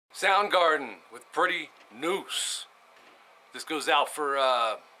Soundgarden with Pretty Noose. This goes out for,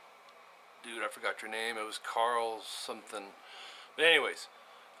 dude, I forgot your name. It was Carl something. But anyways,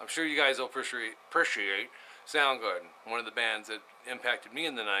 I'm sure you guys will appreciate Soundgarden, one of the bands that impacted me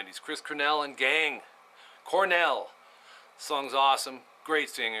in the 90s. Chris Cornell and gang. Cornell. Song's awesome.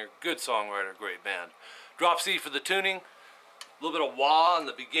 Great singer. Good songwriter. Great band. Drop C for the tuning. A little bit of wah in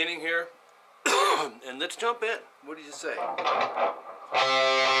the beginning here. And let's jump in. What did you say?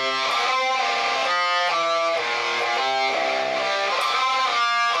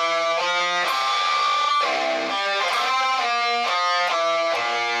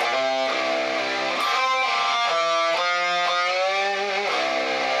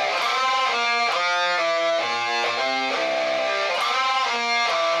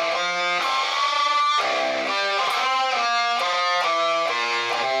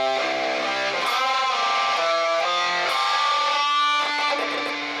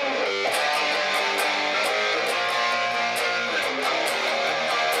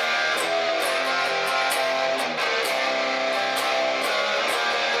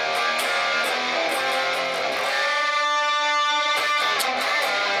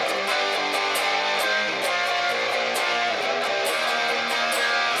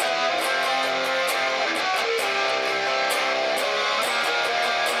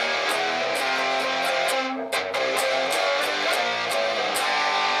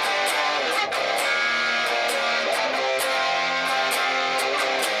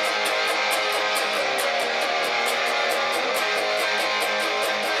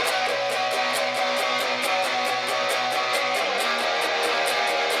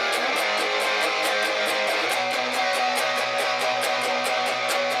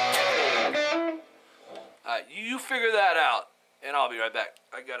 You figure that out, and I'll be right back.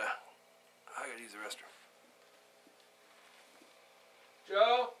 I gotta use the restroom.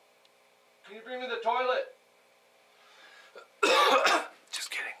 Joe, can you bring me the toilet? Just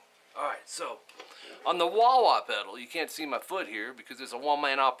kidding. All right, so on the wah-wah pedal, you can't see my foot here because it's a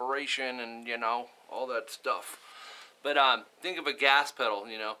one-man operation, and you know all that stuff. But think of a gas pedal,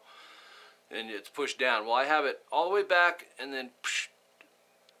 you know, and it's pushed down. Well, I have it all the way back, and then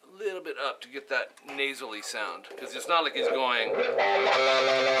a little bit up to get that nasally sound, because it's not like he's going, you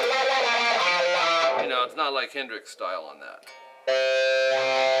know, it's not like Hendrix style on that.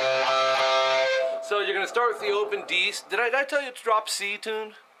 So you're going to start with the open D. Did I tell you it's drop C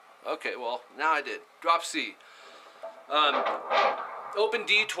tuned? Okay, well, now I did. Drop C. Open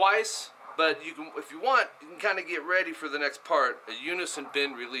D twice, but you can, if you want, you can kind of get ready for the next part, a unison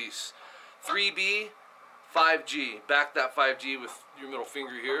bend release. 3B, 5G. Back that 5G with your middle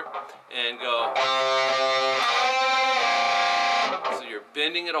finger here and go. So you're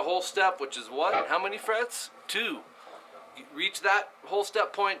bending it a whole step, which is what? How many frets? 2. You reach that whole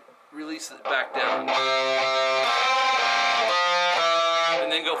step point, release it back down.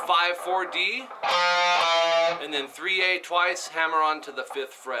 And then go 5, 4D, and then 3A twice, hammer on to the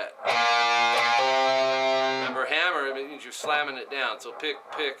 5th fret. Remember, hammer, it means you're slamming it down. So pick,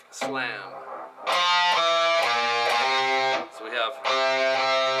 pick, slam. So we have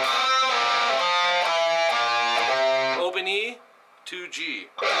open E, 2G.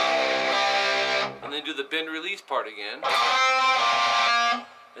 And then do the bend release part again.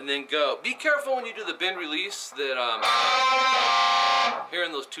 And then go. Be careful when you do the bend release that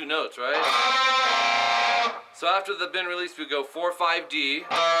hearing those 2 notes, right? So after the bend release, we go 4, 5D.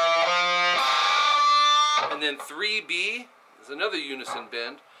 And then 3B is another unison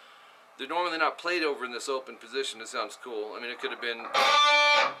bend. They're normally not played over in this open position. It sounds cool. I mean, it could have been,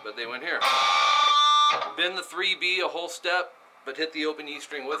 but they went here. Bend the 3B a whole step, but hit the open E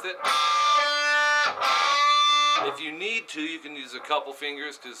string with it. If you need to, you can use a couple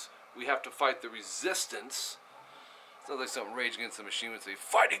fingers because we have to fight the resistance. It's not like something Rage Against the Machine would say,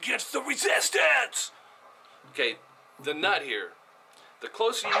 fight against the resistance! Okay, the nut here. The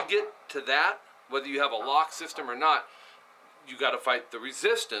closer you get to that, whether you have a lock system or not, you got to fight the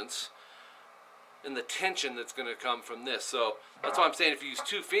resistance and the tension that's going to come from this. So that's why I'm saying if you use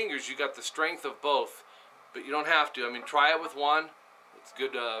 2 fingers, you got the strength of both, but you don't have to. I mean, try it with 1. It's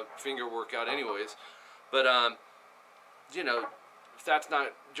good finger workout anyways. But, you know, if that's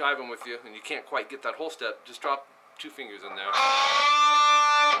not jiving with you and you can't quite get that whole step, just drop 2 fingers in there.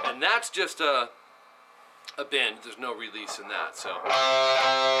 And that's just a bend. There's no release in that. So.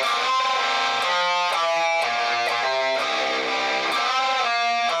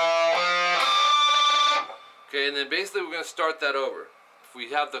 Okay, and then basically we're going to start that over. If we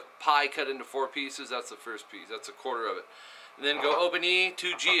have the pie cut into 4 pieces, that's the first piece. That's a quarter of it. And then go open E,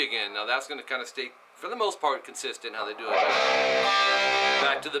 2G again. Now that's going to kind of stay for the most part, consistent how they do it.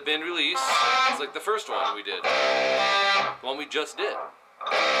 Back to the bend release. It's like the first one we did. The one we just did.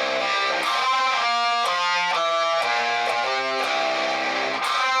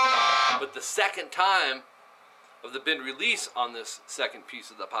 But the second time of the bend release on this second piece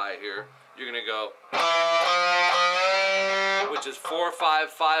of the pie here, you're going to go, which is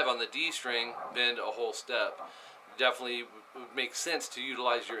 4-5-5 on the D string, bend a whole step. Definitely would make sense to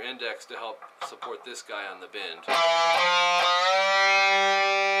utilize your index to help support this guy on the bend.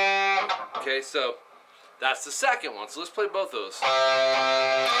 Okay, so that's the second one. So let's play both those. Second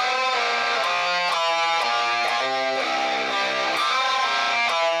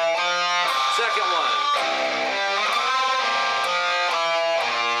one.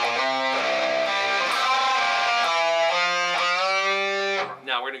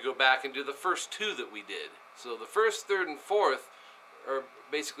 Now we're going to go back and do the first two that we did. So the first, third, and fourth are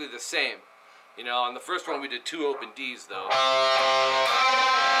basically the same. You know, on the first one we did 2 open Ds though.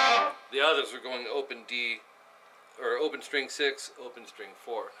 The others are going open D, or open string 6, open string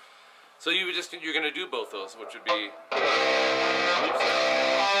 4. So you're going to do both those, which would be, oops,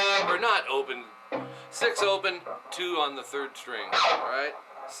 or not open, 6 open, 2 on the 3rd string, alright?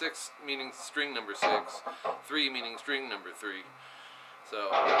 6 meaning string number 6, 3 meaning string number 3.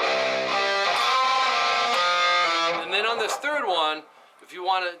 So, and then on this third one, if you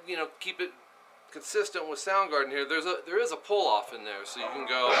want to, you know, keep it consistent with Soundgarden here, there is a pull off in there, so you can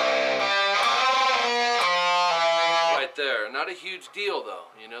go right there. Not a huge deal though,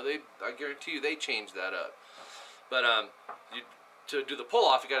 you know. I guarantee you they changed that up. But to do the pull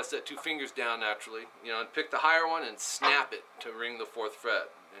off, you got to set 2 fingers down naturally, you know, and pick the higher one and snap it to ring the 4th fret.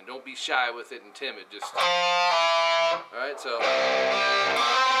 And don't be shy with it and timid. Just all right. So.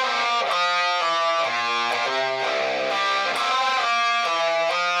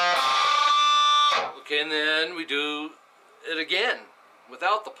 Okay, and then we do it again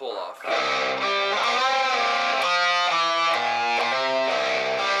without the pull off.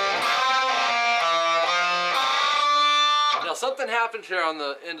 Now something happened here on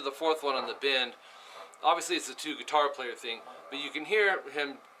the end of the 4th one on the bend. Obviously it's a 2 guitar player thing, but you can hear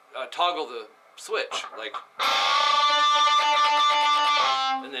him toggle the switch, like,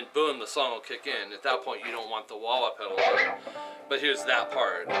 and then boom, the song will kick in. At that point you don't want the wah-wah pedal on. But here's that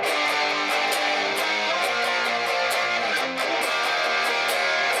part.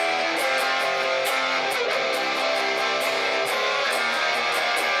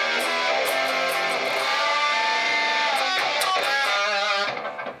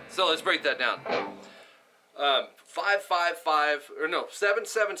 So let's break that down. 5-5-5, or no,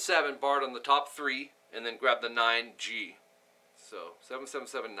 7-7-7 barred on the top 3, and then grab the 9 G. So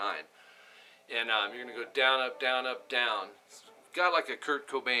 7-7-7-9, and you're gonna go down, up, down, up, down. It's got like a Kurt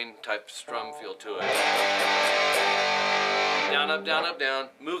Cobain type strum feel to it. Down, up, down, up, down.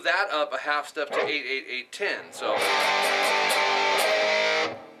 Move that up a half step to 8-8-8-10. So,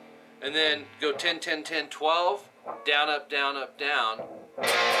 and then go 10-10-10-12. Down, up, down, up, down.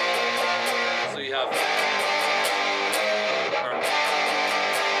 So you have.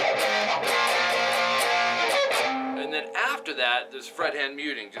 And then after that, there's fret hand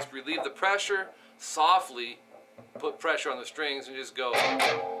muting. Just relieve the pressure, softly put pressure on the strings, and just go.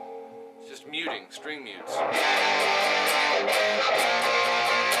 Just muting, string mutes.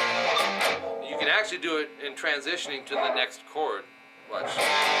 You can actually do it in transitioning to the next chord. Watch.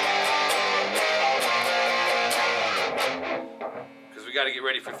 Because we got to get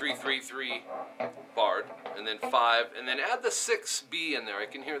ready for 3-3-3 barred, and then 5, and then add the 6B in there. I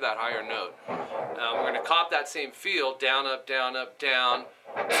can hear that higher note. We're going to cop that same feel, down, up, down, up, down,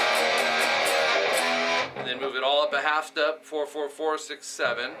 and then move it all up a half step,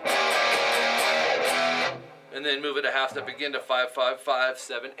 4-4-4-6-7, and then move it a half step again to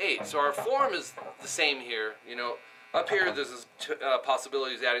 5-5-5-7-8. So our form is the same here. You know, up here there's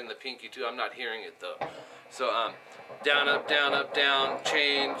possibilities adding the pinky too. I'm not hearing it though. So down, up, down, up, down,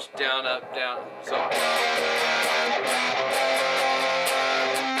 change, down, up, down. So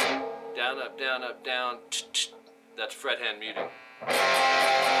down, up, down, up, down. That's fret hand muting.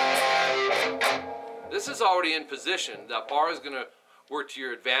 This is already in position. That bar is going to work to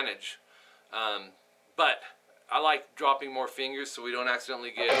your advantage. But I like dropping more fingers so we don't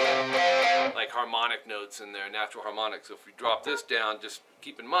accidentally get like harmonic notes in there, natural harmonics. So if we drop this down, just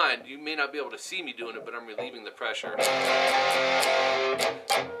keep in mind, you may not be able to see me doing it, but I'm relieving the pressure.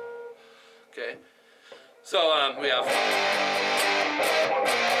 Okay. So we have.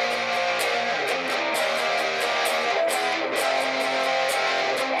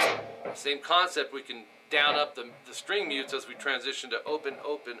 Same concept, we can down up the string mutes as we transition to open,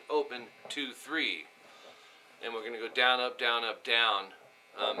 open, open, 2, 3. and we're going to go down, up, down, up, down,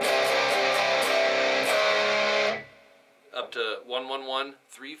 up to 1, 1, 1,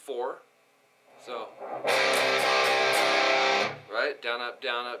 3, 4. So, right, down, up,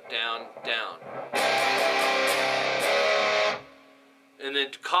 down, down. And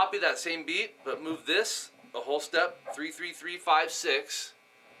then to copy that same beat, but move this a whole step, 3, 3, 3, 5, 6.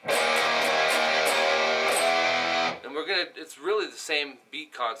 And we're gonna, it's really the same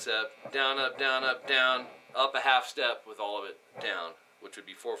beat concept, down, up, up a half step with all of it down, which would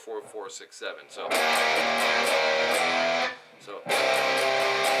be 4, 4, 4, 6, 7. So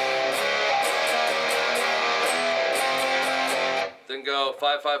then go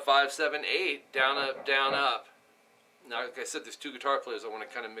 5, 5, 5, 7, 8, down, up, down, up. Now, like I said, there's two guitar players. I want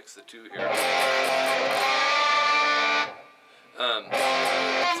to kind of mix the two here.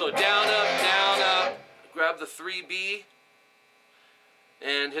 So down, up, grab the 3B,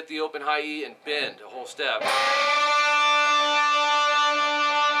 and hit the open high E and bend a whole step.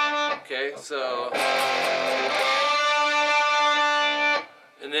 Okay, so,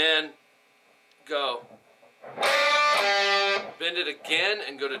 and then go. Bend it again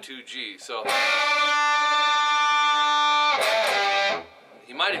and go to 2G. So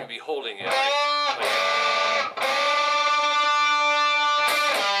he might even be holding it.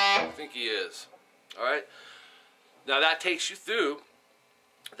 I think he is. All right. Now that takes you through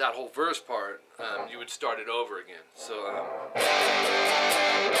that whole verse part. You would start it over again. So.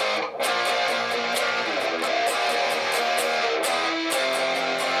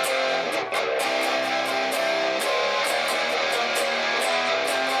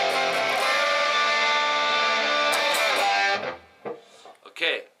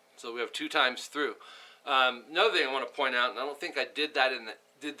 Okay, so we have 2 times through. Another thing I want to point out, and I don't think I did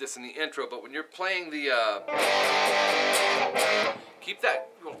this in the intro, but when you're playing the, keep that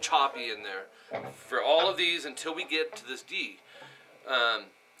real choppy in there for all of these until we get to this D.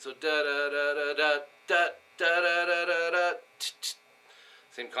 So da da da da da da da da da da da.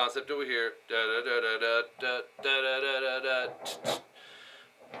 Same concept over here. Da da da da da da da da da da.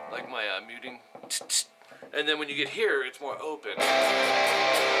 Like my muting. And then when you get here, it's more open.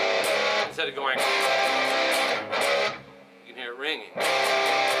 Instead of going, you can hear it ringing.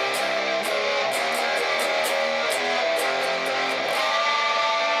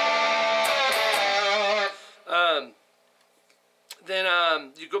 Then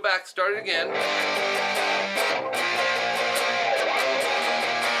you go back, start it again.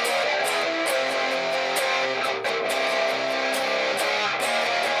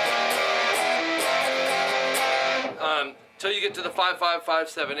 Until you get to the 5, 5, 5,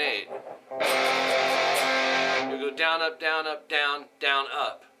 7, 8. You go down, up, down, up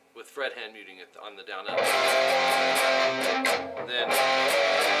with fret hand muting it on the down, up. Then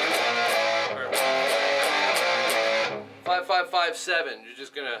 5, 5, 5, 7. You're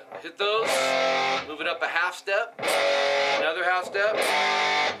just gonna hit those, move it up a half step, another half step,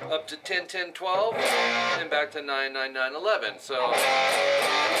 up to 10, 10, 12, and back to 9, 9, 9, 11. So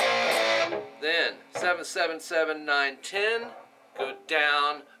then 7, 7, 7, 9, 10. Go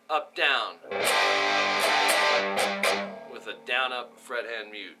down, up, down. With a down, up, fret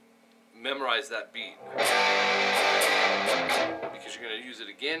hand mute. Memorize that beat. Because you're going to use it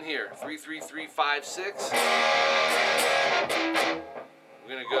again here. 3, 3, 3, 5, 6. We're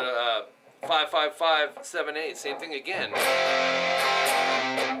going to go to 5, 5, 5, 7, 8. Same thing again.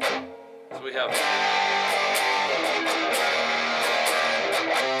 So we have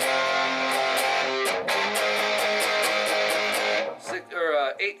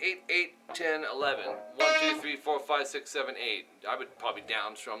 8, 8, 8, 10, 11. 1, 2, 3, 4, 5, 6, 7, 8. I would probably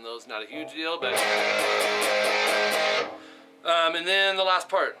downstrum those, not a huge deal, but. And then the last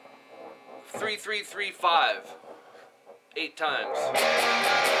part. 3, 3, 3, 5. 8 times.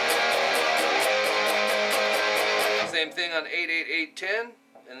 Same thing on 8, 8, 8, 10.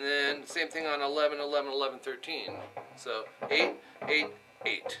 And then same thing on 11, 11, 11, 13. So 8, 8,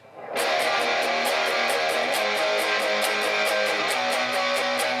 8.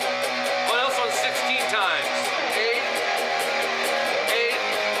 Times. 8, 8,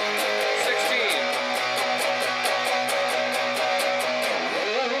 16.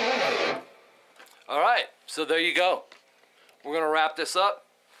 All right, so there you go. We're going to wrap this up.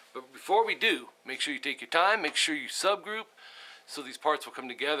 But before we do, make sure you take your time, make sure you subgroup so these parts will come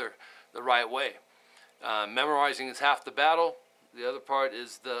together the right way. Memorizing is half the battle. The other part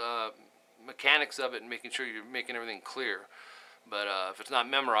is the mechanics of it and making sure you're making everything clear. But if it's not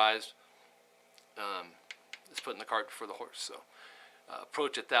memorized, it's putting the cart before the horse. So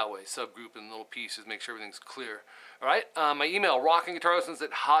approach it that way. Subgroup in little pieces. Make sure everything's clear. All right. My email,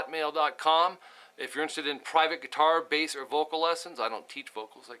 rockinguitarlessons@hotmail.com. If you're interested in private guitar, bass, or vocal lessons, I don't teach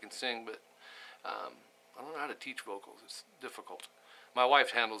vocals. I can sing, but I don't know how to teach vocals. It's difficult. My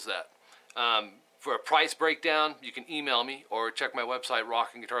wife handles that. For a price breakdown, you can email me or check my website,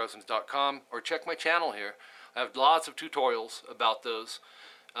 rockinguitarlessons.com, or check my channel here. I have lots of tutorials about those,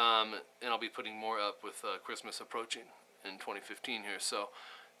 and I'll be putting more up with Christmas approaching in 2015 here. So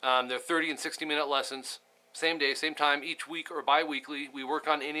they're 30 and 60-minute lessons, same day, same time, each week or bi-weekly. We work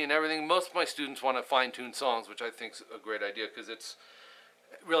on any and everything. Most of my students want to fine-tune songs, which I think is a great idea because it's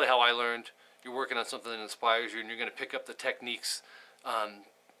really how I learned. You're working on something that inspires you, and you're going to pick up the techniques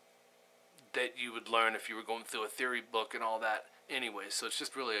that you would learn if you were going through a theory book and all that anyway. So it's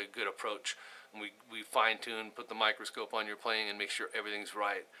just really a good approach. And we fine-tune, put the microscope on your playing and make sure everything's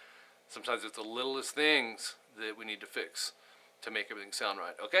right. Sometimes it's the littlest things that we need to fix to make everything sound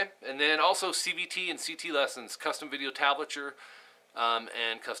right, okay? And then also CVT and CT lessons, custom video tablature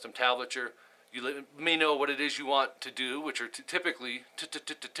and custom tablature. You may know what it is you want to do, which are typically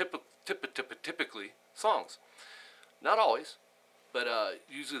songs. Not always, but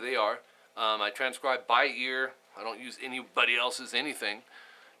usually they are. I transcribe by ear. I don't use anybody else's anything,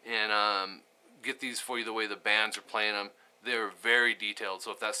 and get these for you the way the bands are playing them. They're very detailed,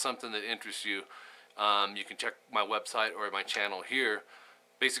 so if that's something that interests you, you can check my website or my channel here.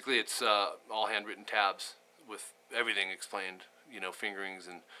 Basically, it's all handwritten tabs with everything explained, you know, fingerings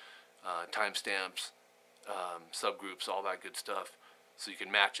and timestamps, subgroups, all that good stuff. So you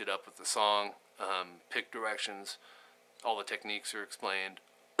can match it up with the song, pick directions, all the techniques are explained,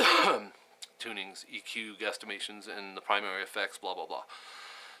 tunings, EQ, guesstimations, and the primary effects, blah, blah, blah.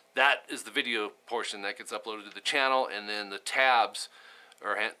 That is the video portion that gets uploaded to the channel, and then the tabs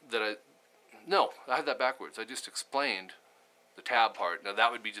are no, I had that backwards. I just explained the tab part. Now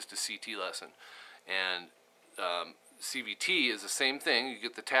that would be just a CT lesson. And CVT is the same thing. You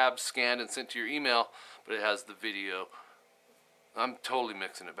get the tabs scanned and sent to your email, but it has the video. I'm totally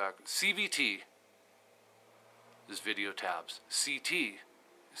mixing it backwards. CVT is video tabs. CT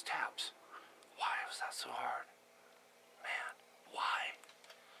is tabs. Why was that so hard? Man, why?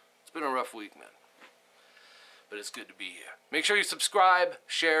 It's been a rough week, man. But it's good to be here. Make sure you subscribe,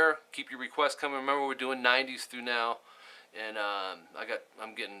 share, keep your requests coming. Remember, we're doing 90s through now. And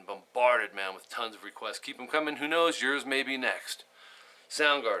I'm getting bombarded, man, with tons of requests. Keep them coming. Who knows? Yours may be next.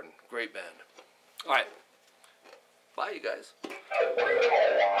 Soundgarden, great band. All right. Bye, you guys.